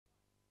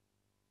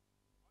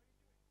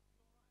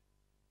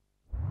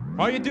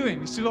How are you doing?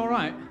 You still all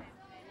right?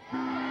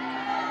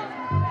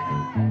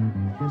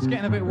 It's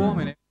getting a bit warm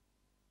in it.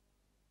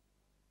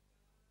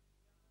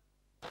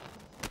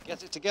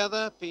 Get It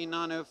Together,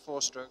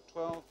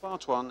 P904/12,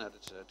 Part 1,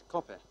 edited.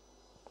 Copy.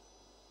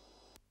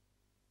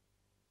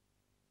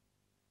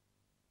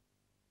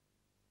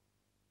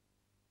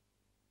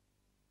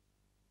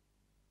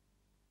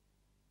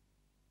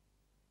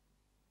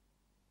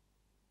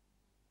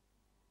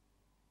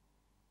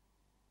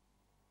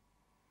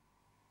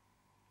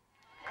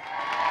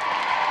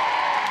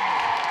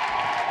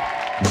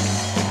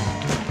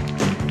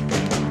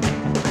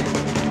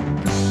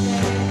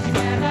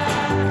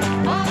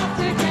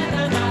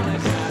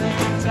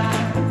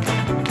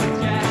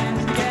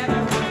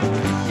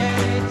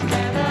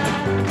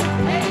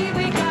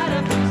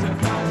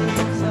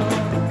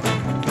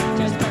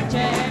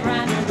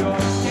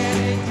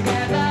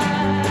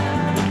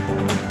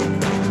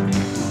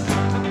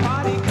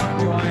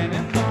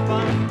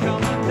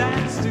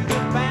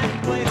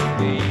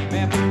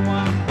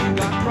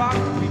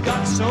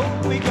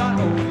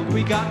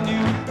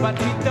 But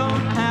we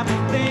don't have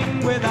a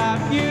thing without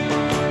you.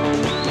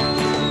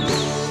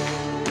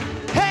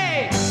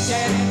 Hey!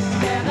 Get it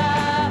together,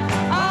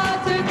 all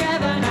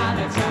together now,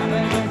 let's have a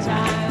good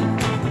time.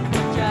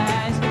 Put your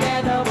hands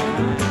together,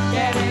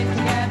 get it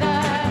together.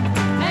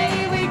 Hey,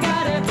 we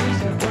got a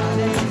piece of fun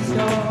in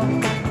store.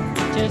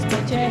 Just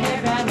put your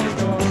head around the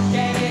door,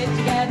 get it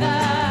together.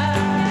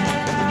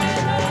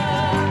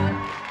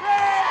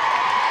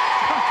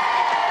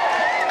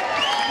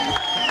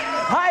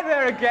 Hi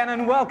there again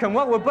and welcome.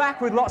 Well, we're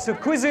back with lots of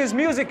quizzes,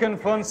 music and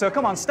fun, so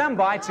come on, stand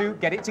by to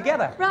get it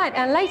together. Right,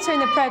 and later in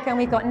the programme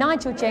we've got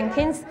Nigel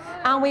Jenkins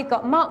and we've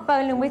got Marc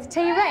Bolan with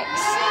T-Rex. Right,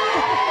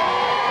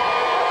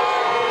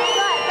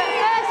 but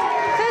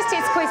first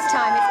it's quiz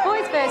time. It's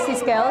boys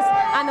versus girls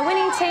and the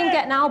winning team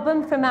get an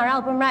album from our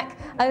album rack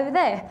over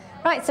there.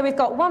 Right, so we've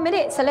got 1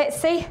 minute, so let's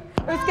see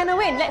who's going to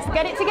win. Let's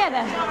get it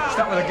together.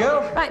 Start with a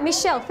girl. Right,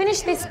 Michelle,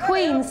 finish this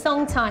Queen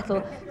song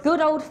title.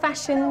 Good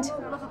old-fashioned...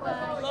 Lover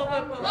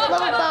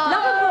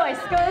Boy,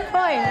 score a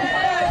point.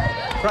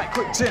 Right,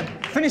 quick, Tim.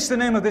 Finish the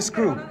name of this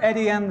group.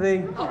 Eddie and the...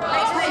 No, it's the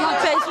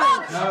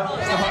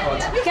Hot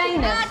Rods.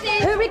 Gaynor,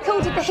 who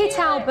recorded the hit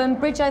album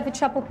Bridge Over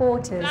Troubled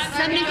Waters?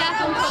 Simon and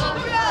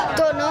Garfunkel.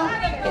 Don't know.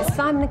 It's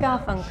Simon and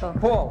Garfunkel.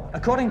 Paul,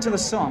 according to the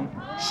song,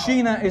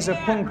 Sheena is a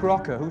punk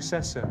rocker. Who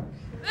says so?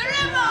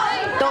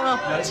 Don't know.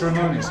 That's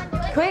Ramones.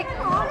 Quick.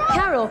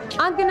 Carol,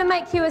 I'm going to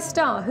make you a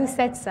star. Who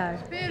said so?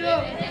 Don't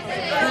know.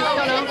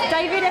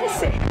 David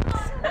Essex.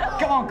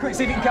 Come on, quick,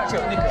 see if you can catch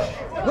up,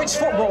 Nico. Which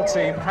football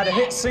team had a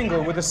hit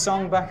single with the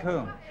song Back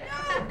Home?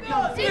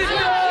 No, it's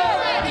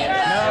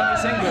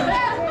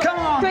England. Come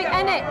on. Quick,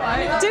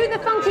 Annette. Do the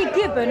Funky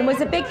Gibbon was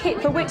a big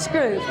hit for which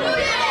group?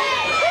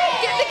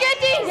 Get the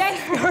goodies. Yes.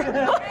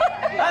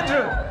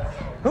 Andrew,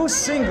 whose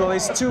single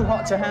is Too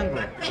Hot to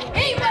Handle?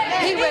 He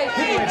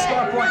wins.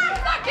 Score a point.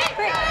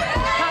 Quick.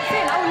 That's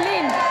it. Oh,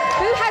 Lynn.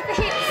 Who had the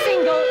hit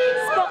single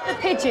Spot the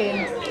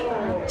Pigeon?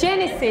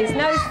 Genesis,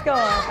 no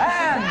score.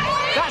 And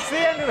that's the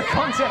end of the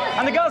contest.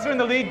 And the girls are in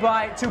the lead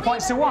by 2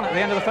 points to 1 at the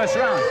end of the first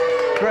round.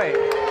 Great.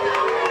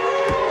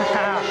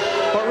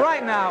 But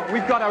right now,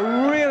 we've got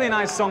a really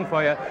nice song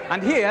for you.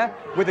 And here,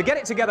 with the Get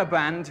It Together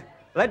band,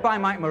 led by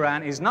Mike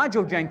Moran, is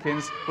Nigel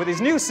Jenkins with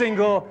his new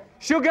single,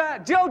 Sugar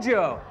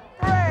Jojo.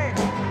 Great.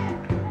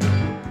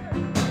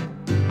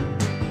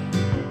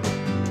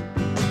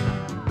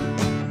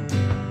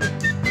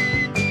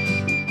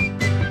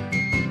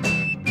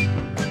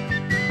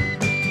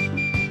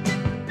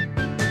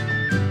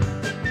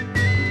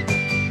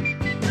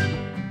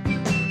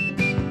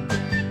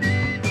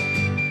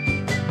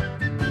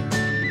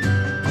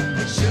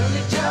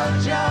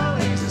 Joe,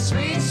 he's a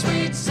sweet,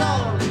 sweet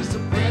soul. He's the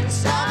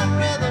prince of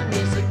rhythm.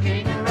 He's the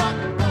king of rock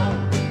and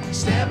roll.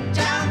 Step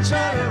down,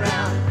 turn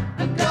around,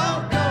 and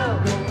go, go,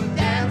 go and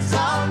dance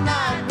all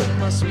night with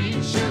my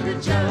sweet Sugar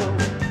Joe.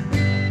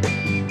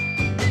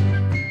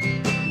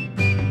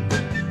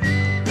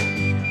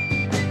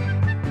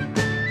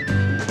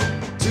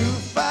 Two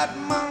fat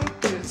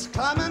monkeys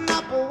climbing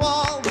up a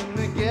wall. When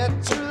they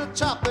get to the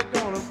top,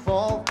 they're gonna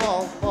fall,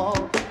 fall,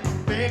 fall.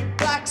 Big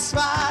black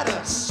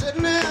spider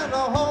sitting in a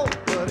hole.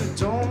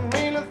 Don't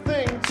mean a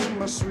thing to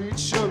my sweet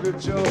Sugar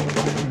Joe.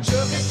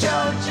 Sugar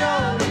Joe,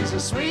 Joe, he's a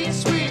sweet,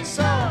 sweet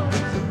soul.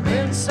 He's the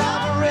prince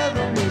of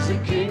rhythm, he's the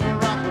king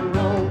of rock and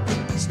roll.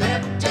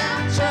 Step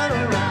down, turn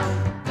around,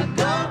 and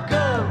go,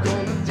 go,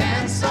 gonna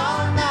dance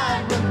all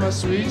night with my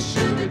sweet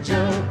Sugar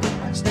Joe.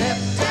 Step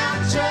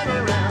down, turn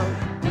around,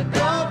 and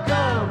go,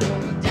 go,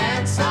 gonna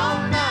dance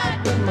all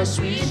night with my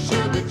sweet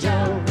Sugar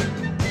Joe.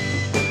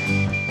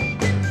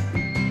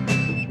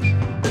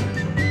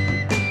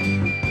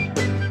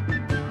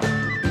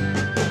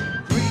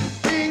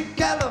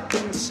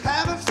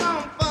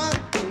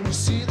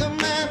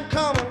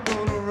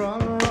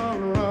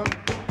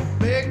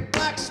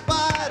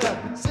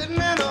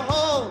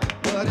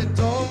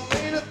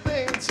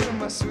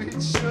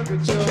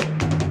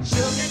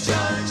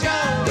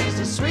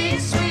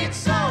 Sweet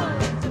soul,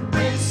 the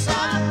prince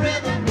of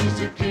rhythm, he's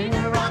the king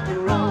of rock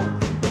and roll.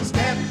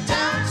 Step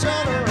down,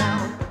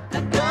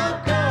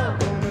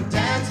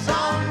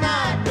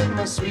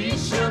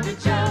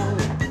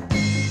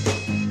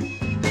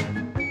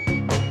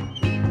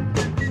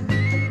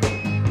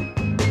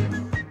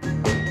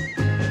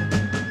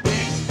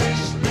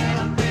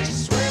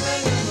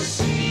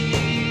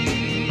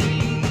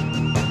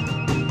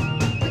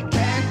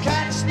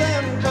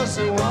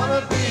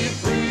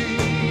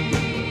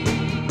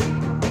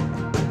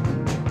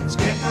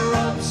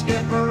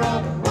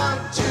 rope. 1,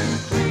 2,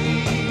 3.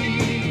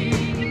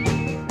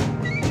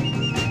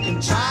 You can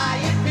try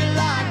if you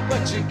like,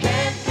 but you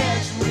can't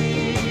catch me.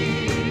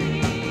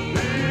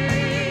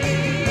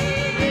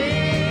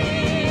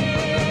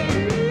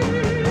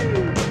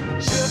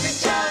 Sugar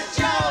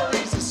Joe,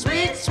 he's a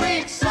sweet,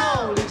 sweet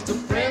soul. He's the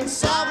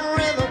prince of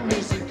rhythm.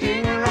 He's the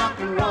king of rock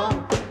and roll.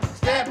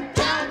 Step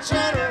down,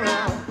 turn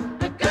around,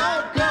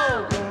 go,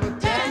 go. Gonna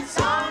dance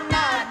all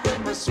night with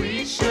my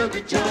sweet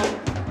Sugar Joe.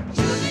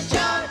 Sugar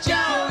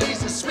Joe,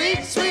 he's a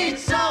sweet, sweet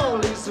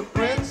soul. He's the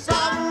prince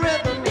of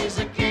rhythm. He's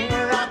the king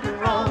of rock and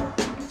roll.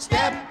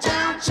 Step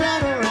down,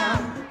 turn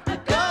around,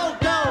 go,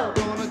 go.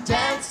 Gonna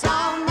dance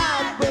all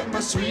night with my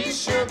sweet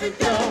Sugar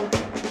Joe.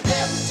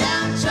 Step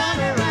down, turn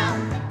around,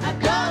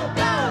 go,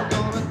 go.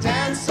 Gonna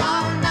dance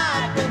all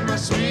night with my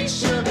sweet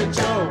Sugar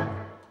Joe.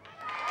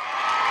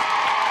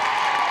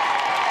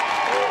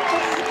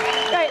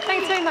 Great,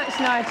 thanks very much,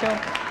 Nigel.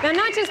 Now,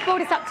 Nigel's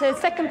brought us up to the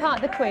second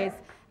part of the quiz,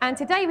 and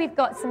today we've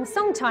got some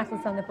song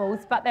titles on the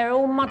boards, but they're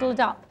all muddled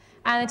up,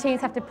 and the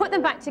teams have to put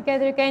them back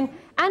together again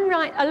and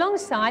write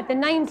alongside the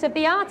names of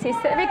the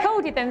artists that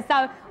recorded them.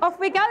 So off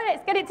we go,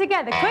 let's get it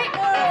together, quick!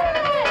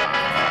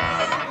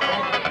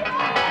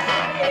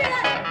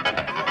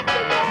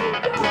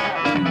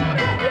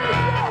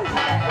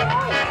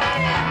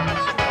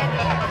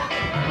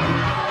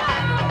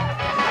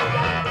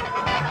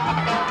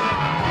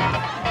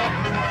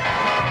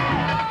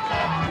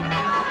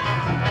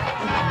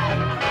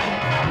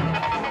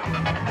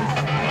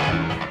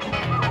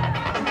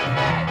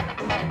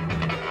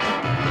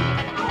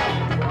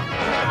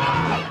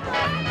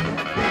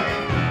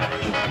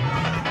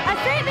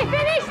 That's it, they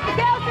finished! The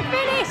girls are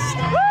finished!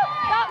 Woo!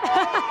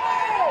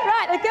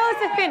 Right, the girls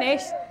are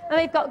finished, and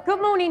they've got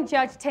Good Morning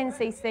Judge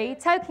 10cc,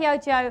 Tokyo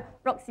Joe,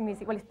 Roxy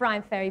Music, well, it's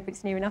Brian Ferry, but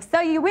it's near enough. So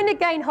You Win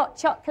Again, Hot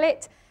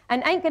Chocolate,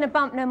 and Ain't Gonna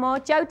Bump No More,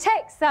 Joe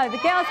Tex. So the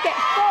girls get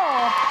 4.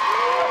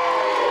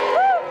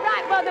 Woo!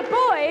 Right, well, the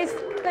boys,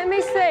 let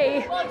me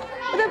see. Well,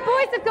 the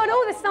boys have got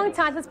all the song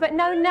titles, but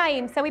no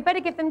names, so we better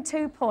give them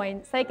 2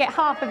 points. They get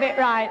half of it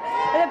right.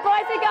 But the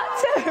boys have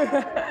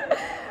got 2.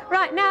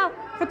 Right, now,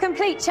 for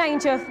complete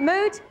change of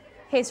mood,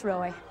 here's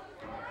Roy.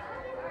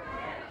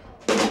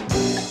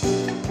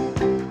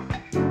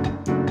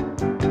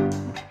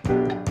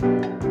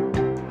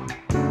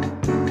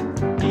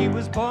 He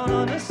was born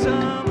on a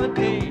summer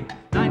day,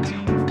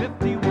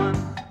 1951.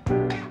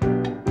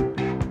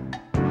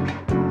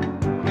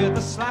 With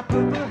a slap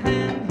of a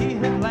hand, he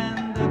had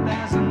landed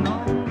as an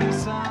only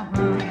son.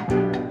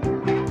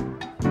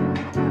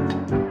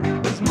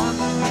 His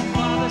mother and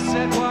father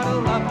said, what a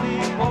lovely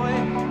boy.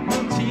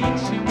 We'll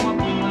teach him what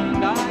we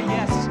learned. Ah,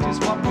 yes,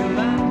 just what we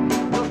learned.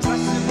 We'll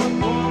trust him with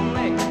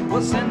warmly.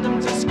 We'll send him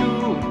to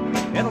school.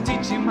 It'll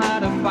teach him how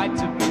to fight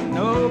to be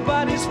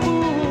nobody's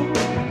fool.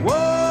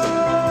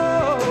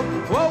 Whoa,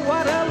 whoa,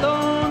 what a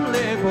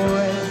lonely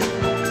boy.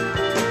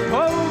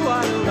 Oh,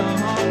 what a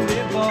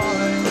lonely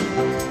boy.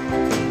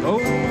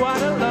 Oh,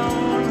 what a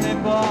lonely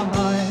boy.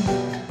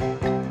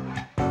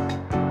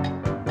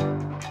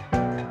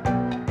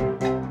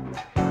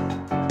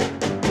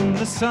 In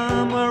the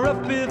summer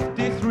of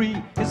 '53,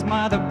 his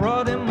mother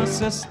brought him a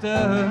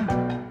sister.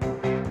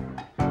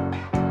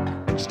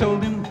 And she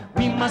told him,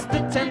 we must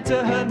attend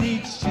to her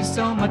needs. She's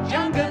so much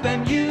younger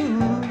than you.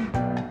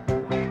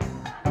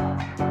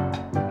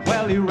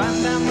 Well, he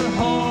ran down the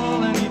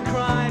hall and he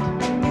cried.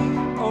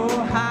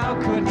 Oh, how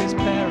could his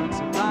parents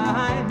have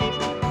lied?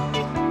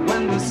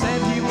 When they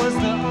said he was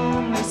the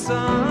only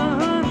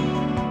son,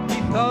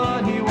 he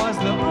thought he was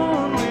the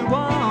only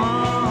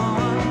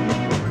one.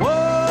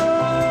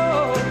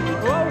 Whoa,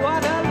 oh,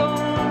 what a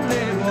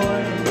lonely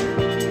boy.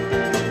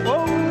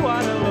 Oh,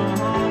 what a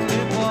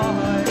lonely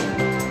boy.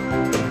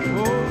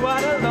 Oh,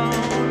 what a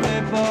lonely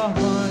boy.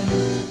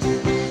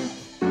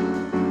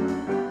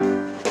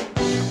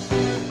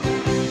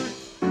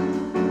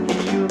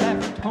 He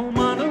left home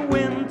on a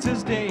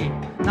winter's day,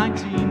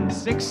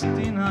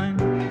 1969.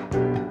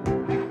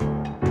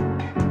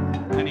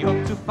 And he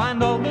hoped to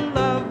find all the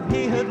love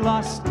he had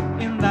lost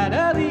in that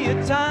earlier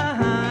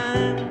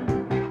time.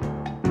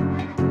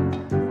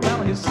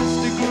 Well, his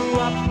sister grew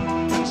up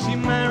and she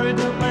married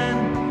a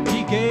man.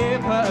 He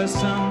gave her a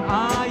son,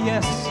 ah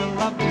yes, a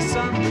lovely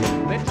son.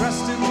 They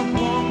dressed him up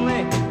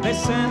warmly, they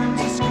sent him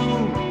to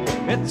school.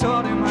 It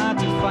taught him how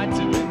to fight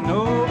to be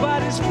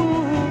nobody's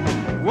fool.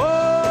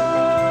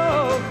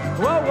 Whoa,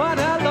 whoa, what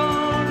a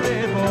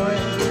lonely boy.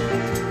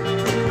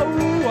 Oh,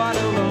 what a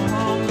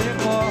lonely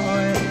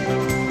boy.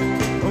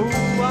 Oh,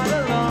 what a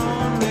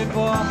lonely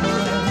boy.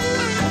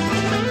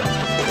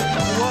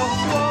 Whoa,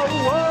 whoa,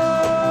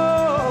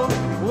 whoa.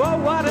 Whoa,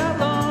 what a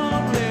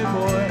lonely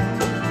boy.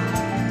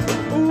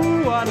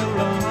 Ooh, what a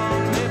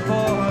lonely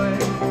boy.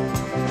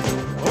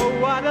 Oh,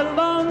 what a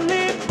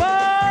lonely boy.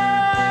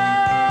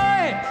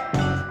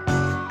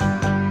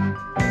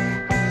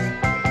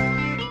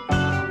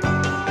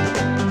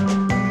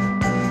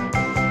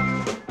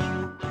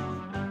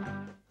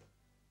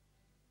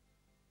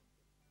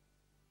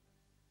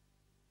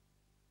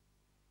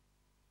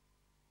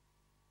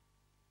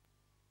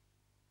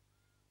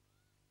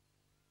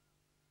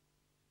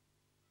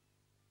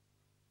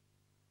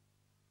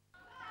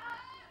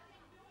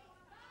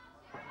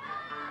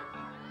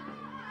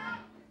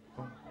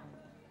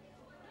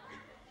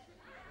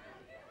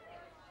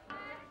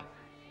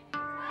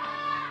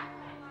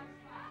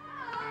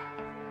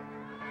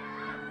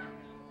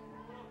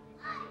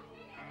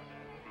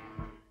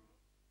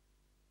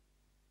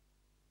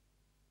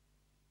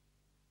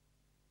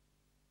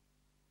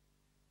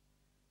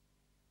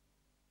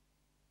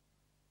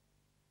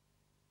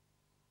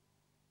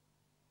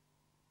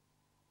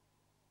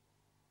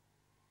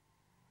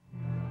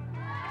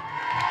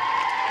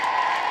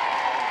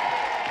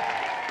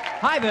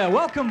 Hi there,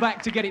 welcome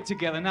back to Get It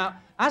Together. Now,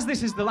 as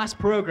this is the last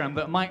programme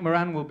that Mike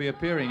Moran will be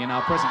appearing in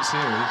our present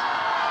series...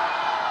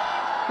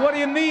 What do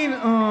you mean?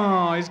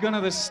 Oh, he's gone to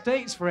the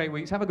States for 8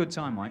 weeks. Have a good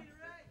time, Mike.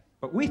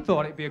 But we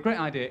thought it'd be a great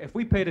idea if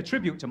we paid a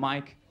tribute to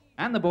Mike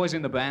and the boys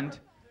in the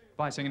band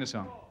by singing a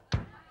song.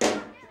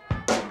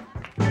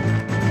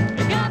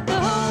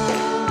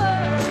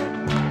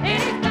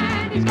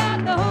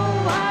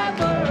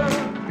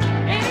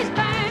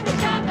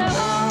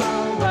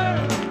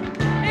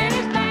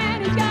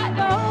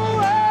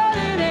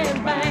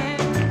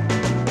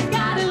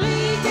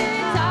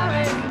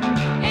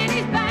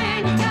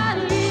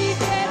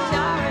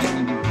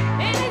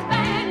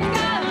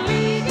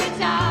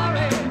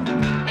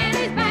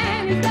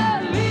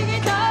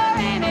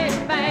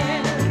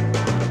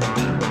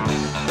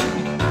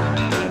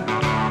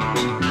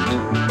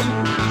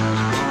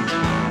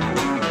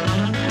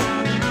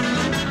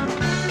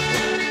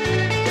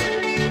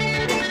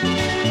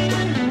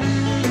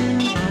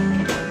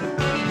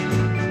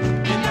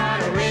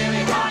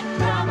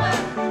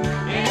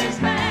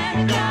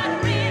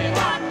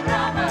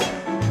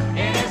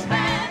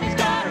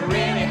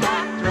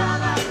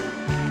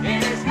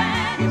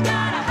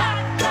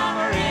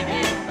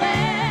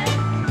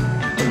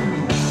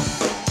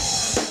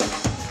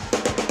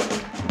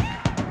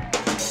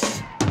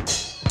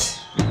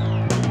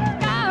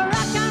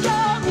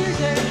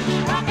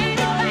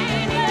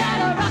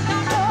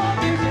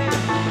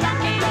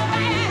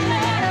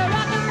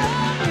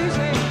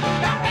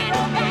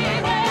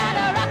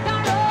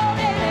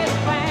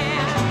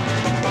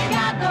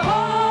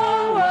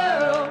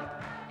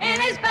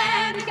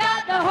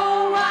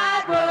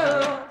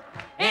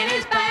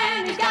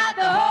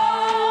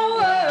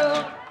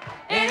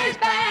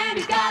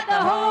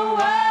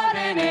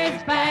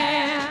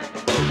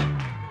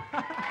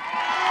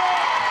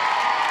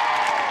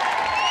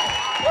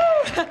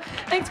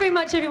 Thanks very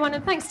much, everyone,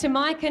 and thanks to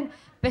Mike, and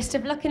best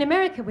of luck in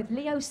America with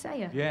Leo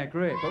Sayer. Yeah,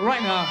 great. But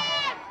right now,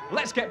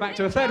 let's get back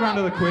to the third round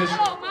of the quiz.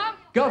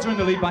 Girls are in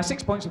the lead by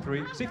 6 points to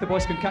 3. See if the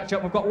boys can catch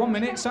up. We've got 1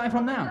 minute starting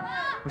from now.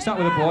 We'll start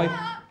with a boy.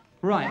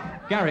 Right,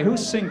 Gary,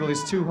 whose single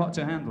is Too Hot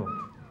to Handle?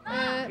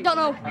 Don't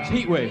know. It's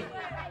Heatwave.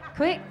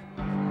 Quick.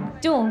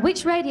 Dawn,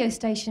 which radio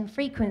station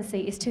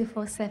frequency is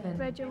 247?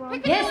 Radio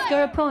 1. Yes,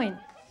 score a point.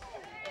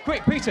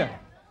 Quick, Peter.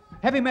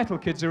 Heavy Metal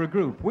Kids are a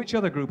group. Which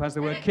other group has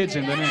the word kids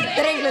in their name?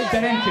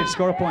 Dead End Kids,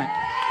 score a point.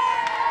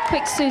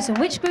 Quick, Susan,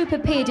 which group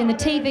appeared in the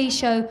TV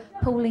show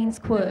Pauline's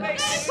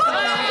Quirks?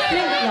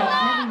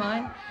 Never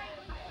mind.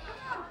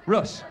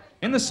 Russ,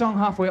 in the song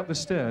Halfway Up the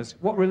Stairs,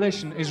 what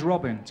relation is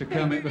Robin to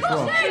Kermit the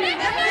Frog? No,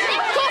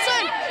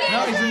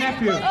 he's the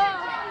nephew.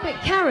 Quick,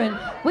 Karen,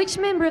 which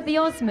member of the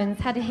Osmonds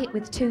had a hit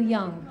with Too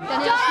Young?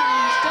 Johnny,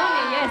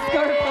 yes,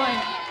 score a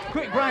point.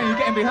 Quick, Brian, you're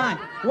getting behind.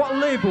 What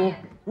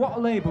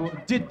label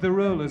did the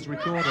Rollers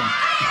record on?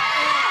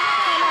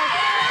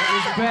 It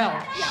was Bell.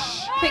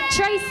 Quick,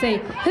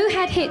 Tracy, who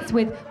had hits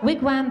with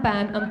Wigwam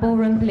Bam and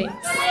Boran Blitz?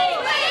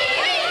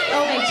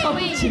 Oh, they told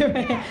you.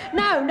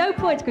 No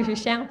points because you're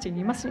shouting.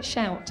 You mustn't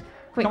shout.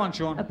 Quick, come on,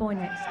 Sean. A boy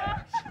next.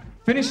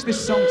 Finish this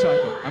song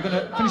title. I'm going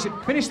to finish it.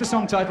 Finish the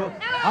song title.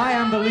 I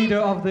am the leader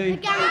of the...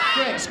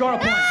 Great, score a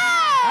point.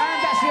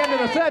 And that's the end of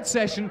the third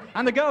session,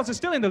 and the girls are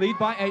still in the lead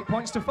by 8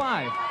 points to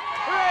 5.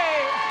 Hooray!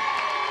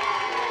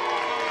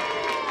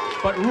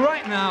 But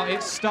right now,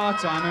 it's star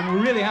time, and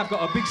we really have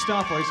got a big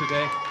star for you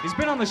today. He's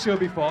been on the show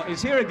before. He's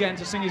here again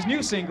to sing his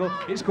new single.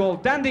 It's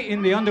called Dandy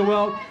in the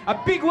Underworld. A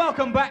big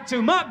welcome back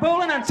to Marc,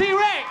 Bolan and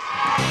T-Rex!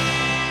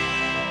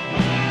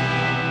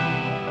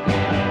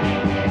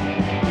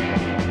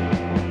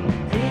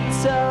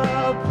 It's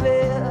a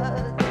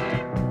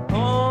place,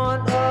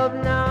 horn of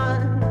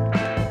nine,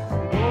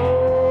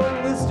 oh,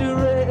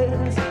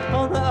 mysteries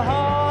on the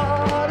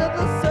heart of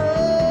the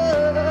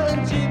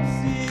sun,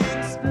 gypsy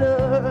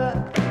explorer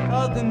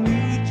of the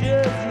New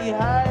Jersey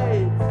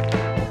Heights,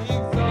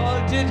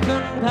 exalted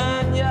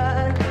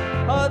companion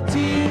of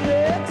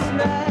T-Rex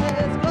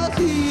nights, 'cause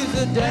he's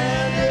a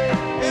dandy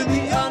in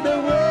the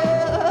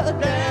underworld,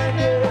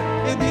 dandy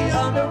in the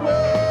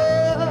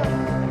underworld.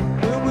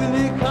 When will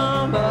he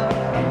come up?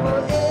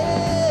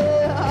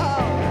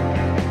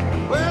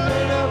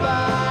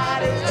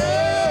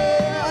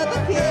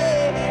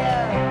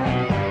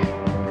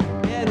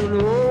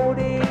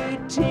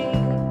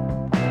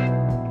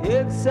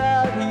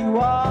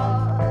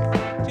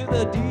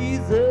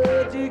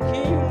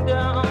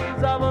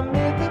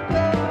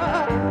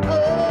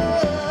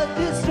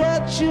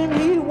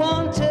 He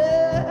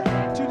wanted,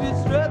 to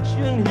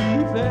destruction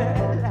he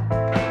fell.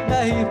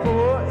 Now he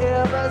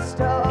forever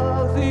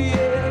stalks the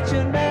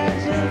ancient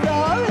mansions of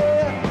hell.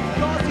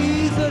 'Cause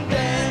he's a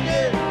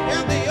dandy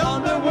in the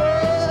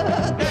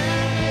underworld,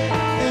 dandy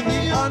in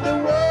the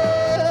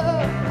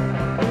underworld.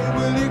 When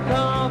will he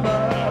come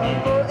up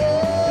for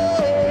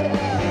air?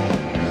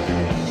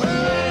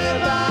 Will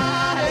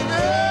anybody know?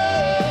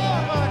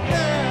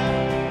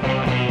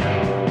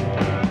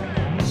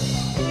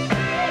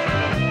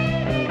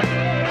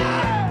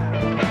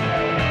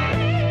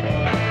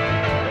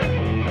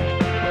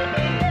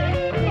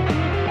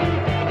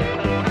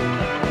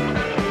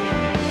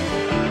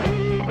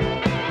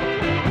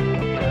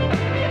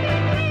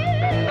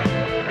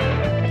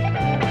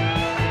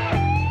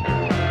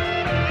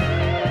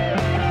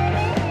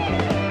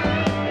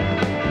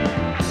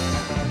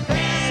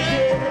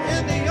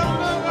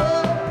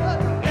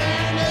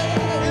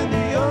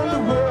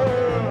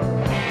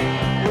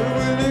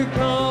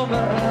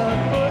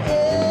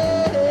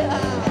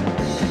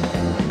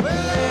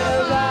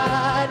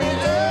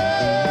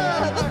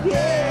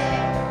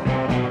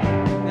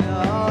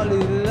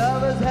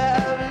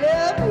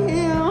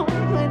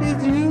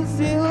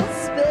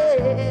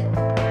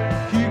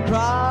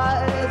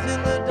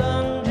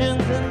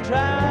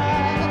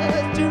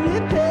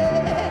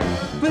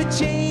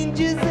 change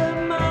is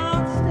a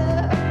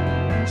monster,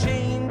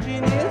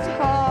 changing is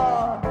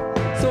hard.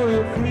 So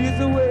he'll freeze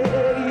away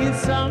his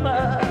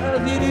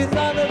summers in his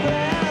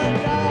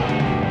underground yard.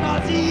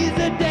 'Cause he's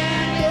a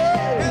dandy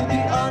in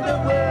the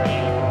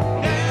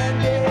underworld,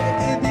 dandy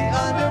in the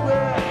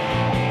underworld.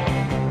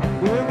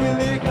 When will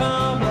he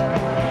come up?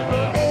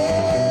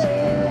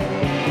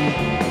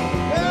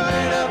 Will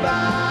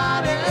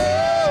anybody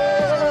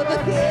ever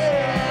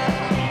care?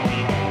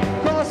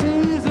 'Cause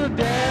he's a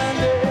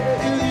dandy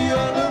in the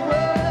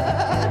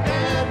underworld,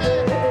 dandy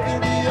in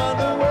the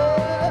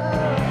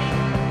underworld.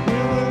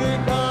 When will he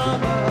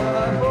come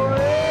up?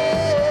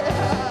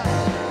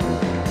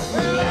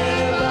 Will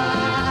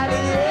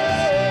anybody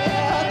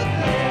ever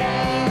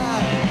care?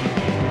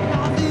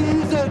 'Cause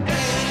he's a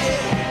dandy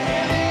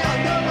in the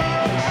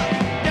underworld,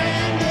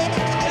 dandy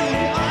in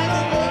the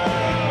underworld.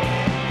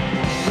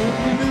 When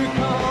will he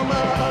come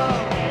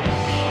up?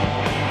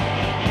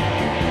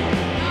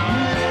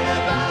 Will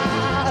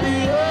anybody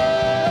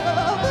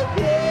ever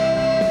care?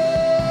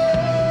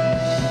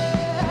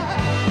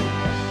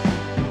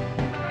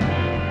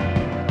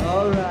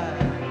 All right.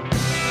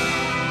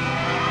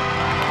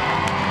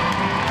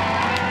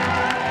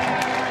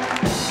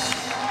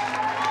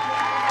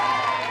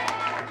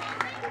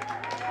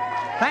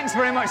 Thanks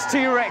very much,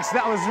 T-Rex.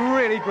 That was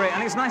really great.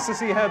 And it's nice to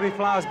see Herbie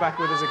Flowers back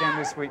with us again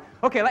this week.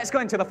 OK, let's go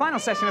into the final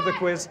session of the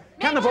quiz.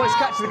 Can the boys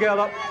catch the girl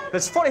up?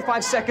 There's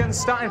 45 seconds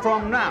starting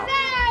from now.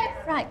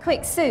 Right,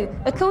 quick, Sue.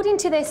 According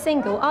to their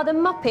single, are the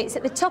Muppets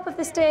at the top of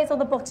the stairs or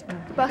the bottom?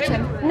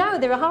 Bottom. No,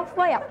 they're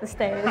halfway up the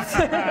stairs.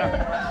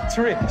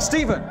 Terrific.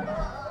 Stephen,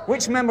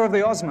 which member of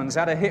the Osmonds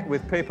had a hit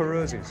with Paper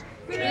Roses?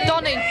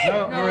 Donny.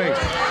 No, Marie.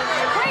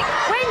 Quick,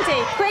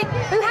 Wendy, quick.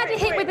 Who had a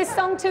hit with the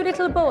song Two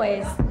Little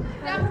Boys?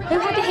 Who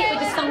had a hit with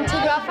the song Two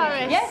Little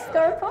Boys? Yes,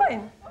 score a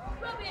point.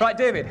 Right,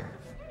 David.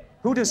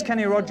 Who does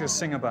Kenny Rogers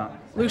sing about?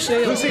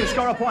 Lucille. Lucille,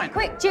 score a point.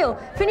 Quick, Jill,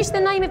 finish the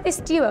name of this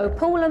duo,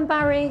 Paul and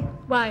Barry.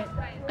 Right.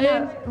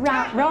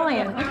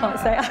 Ryan. I can't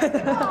say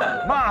it.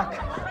 Mark,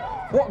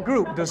 what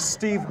group does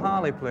Steve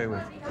Harley play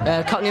with?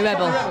 Cockney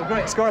Rebel. Oh,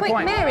 great, score a Quick,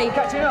 point. Mary,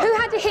 Catching up. who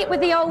had a hit with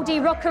the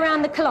oldie Rock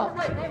Around the Clock?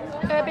 Bill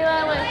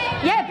Haley.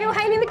 Yeah, Bill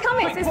Haley in the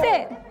comments, that's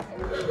it.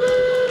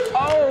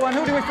 Oh, and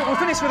who do we'll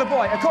finish with a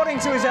boy. According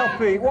to his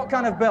LP, what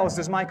kind of bells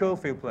does Mike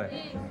Oldfield play?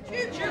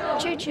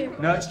 Choo-choo.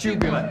 No, it's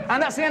tubular.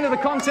 And that's the end of the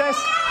contest,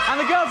 and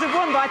the girls have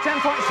won by 10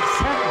 points to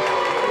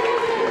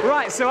 7.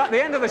 Right, so at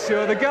the end of the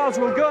show, the girls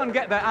will go and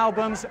get their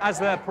albums as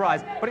their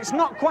prize. But it's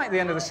not quite the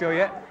end of the show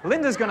yet.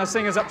 Linda's going to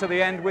sing us up to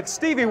the end with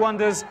Stevie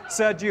Wonder's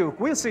Sir Duke.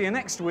 We'll see you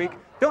next week.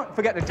 Don't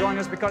forget to join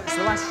us because it's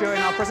the last show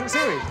in our present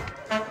series.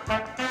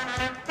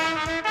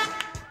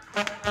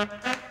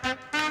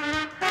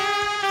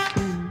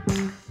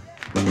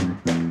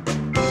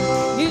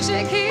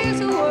 Music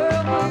is a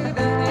world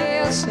within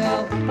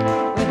itself,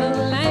 with a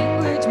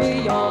language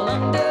we all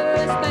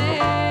understand,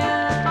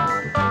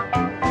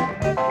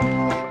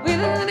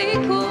 with an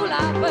equal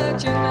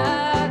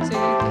opportunity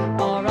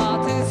for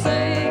all to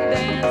sing,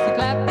 dance, to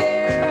clap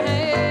their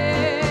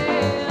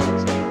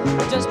hands.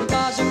 Just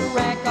because a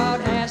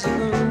record has a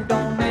groove,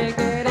 don't make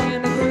it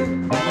in the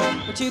groove,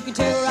 but you can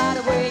tell right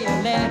away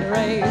and let it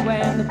rain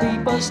when the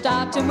people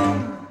start to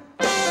move.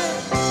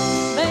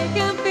 They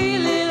can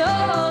feel it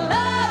all over.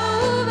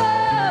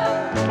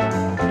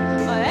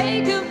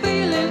 They can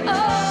feel it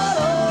all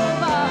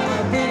over,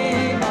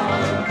 people.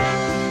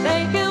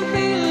 They can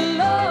feel it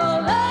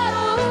all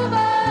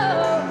over.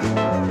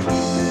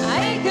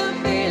 They can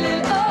feel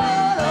it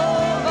all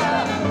over,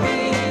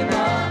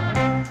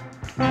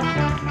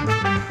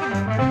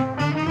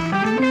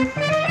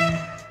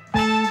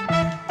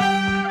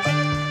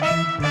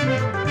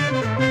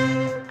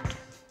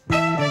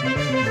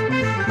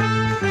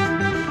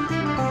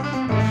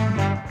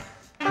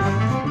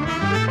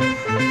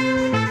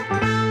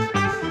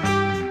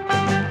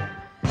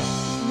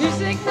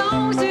 Music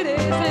knows it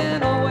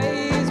isn't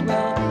always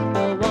well,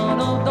 but one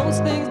of those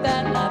things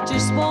that life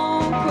just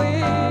won't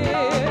quit.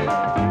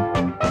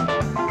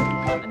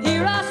 And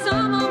here are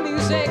some of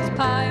music's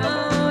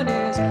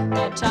pioneers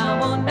that time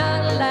will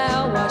not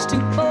allow us to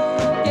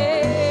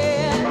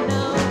forget.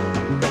 No,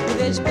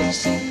 there's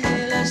Basie,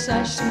 Miller,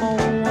 Sashmo,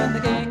 and the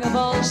gang of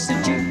all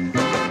Juke.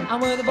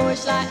 And with a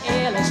voice like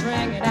Ellis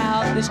ringing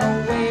out, there's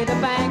no way the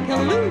band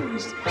can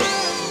lose.